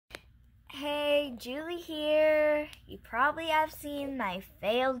Hi, Julie here. You probably have seen my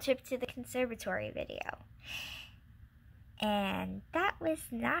failed trip to the conservatory video. And that was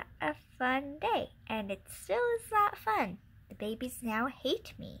not a fun day, and it still is not fun. The babies now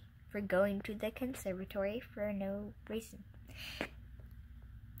hate me for going to the conservatory for no reason.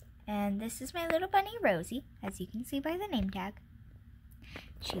 And this is my little bunny, Rosie, as you can see by the name tag.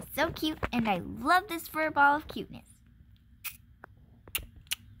 She's so cute, and I love this fur ball of cuteness.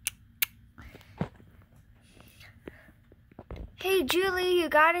 Hey, Julie, you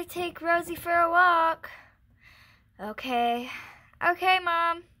gotta take Rosie for a walk. Okay,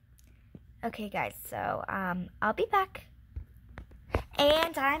 Mom. Okay, guys, so, I'll be back.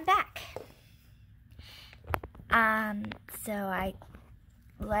 And I'm back. So I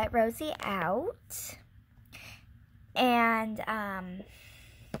let Rosie out. And,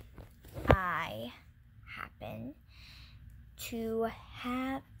 I happen to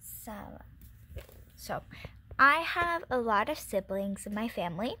have some. So, I have a lot of siblings in my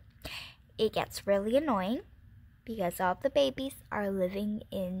family. It gets really annoying because all the babies are living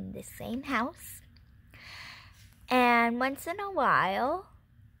in the same house. And once in a while,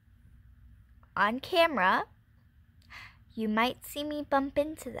 on camera, you might see me bump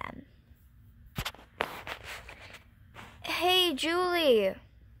into them. Hey, Julie.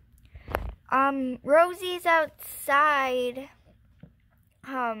 Rosie's outside,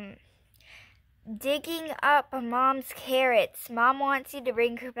 digging up Mom's carrots. Mom wants you to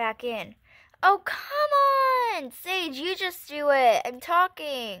bring her back in. Oh, come on! Saige, you just do it. I'm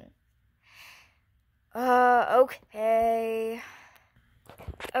talking. Okay.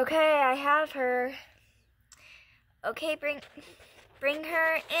 Okay, I have her. Okay, bring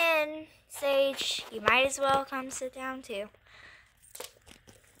her in, Saige. You might as well come sit down, too.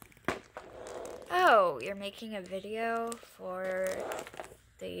 Oh, you're making a video for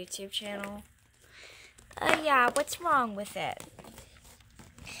the YouTube channel? Yeah, what's wrong with it?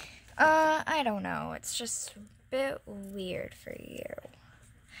 I don't know. It's just a bit weird for you.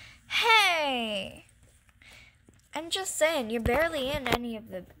 Hey! I'm just saying, you're barely in any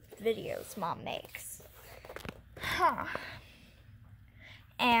of the videos Mom makes. Huh.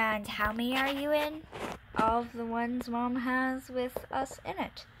 And how many are you in? All of the ones Mom has with us in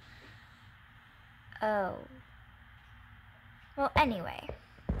it. Oh. Well, anyway.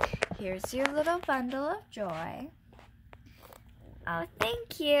 Here's your little bundle of joy. Oh,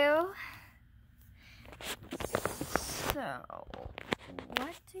 thank you. So,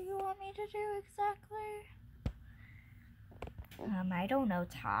 what do you want me to do exactly? I don't know,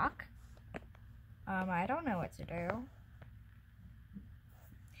 talk. I don't know what to do.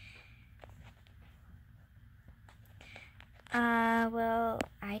 Well,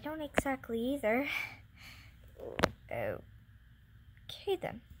 I don't exactly either. Okay,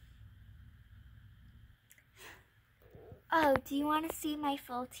 then. Oh, do you want to see my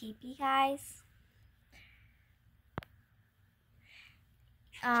full teepee, guys?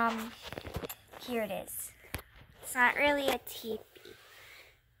 Here it is. It's not really a teepee,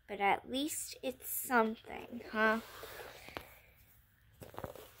 but at least it's something, huh?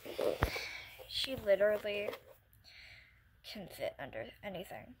 She literally can fit under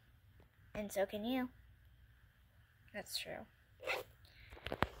anything. And so can you. That's true.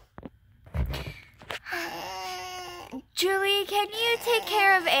 Julie, can you take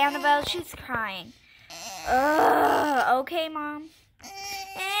care of Annabelle? She's crying. Okay, Mom.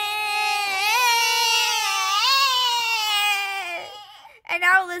 And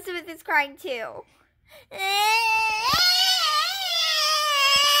now Elizabeth is crying too. I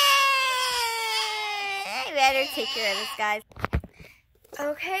better take care of this, guys.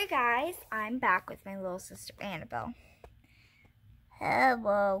 Okay, guys, I'm back with my little sister Annabelle.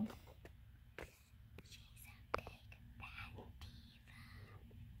 Hello. She's a big bad diva,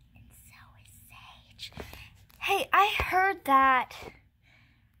 and so is Saige. Hey, I heard that.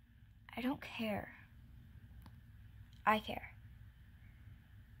 I don't care. I care.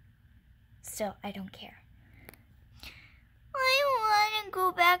 Still, I don't care. I want to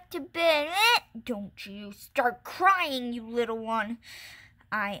go back to bed. Don't you start crying, you little one.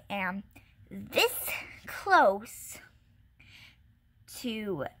 I am this close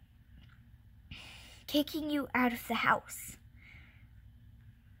to kicking you out of the house.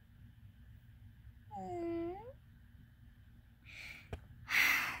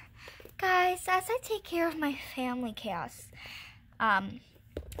 Guys, as I take care of my family chaos,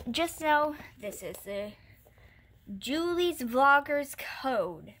 just know this is the Julie's Vloggers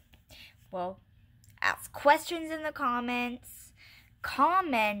code. Well, ask questions in the comments,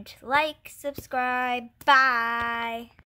 comment, like, subscribe, bye.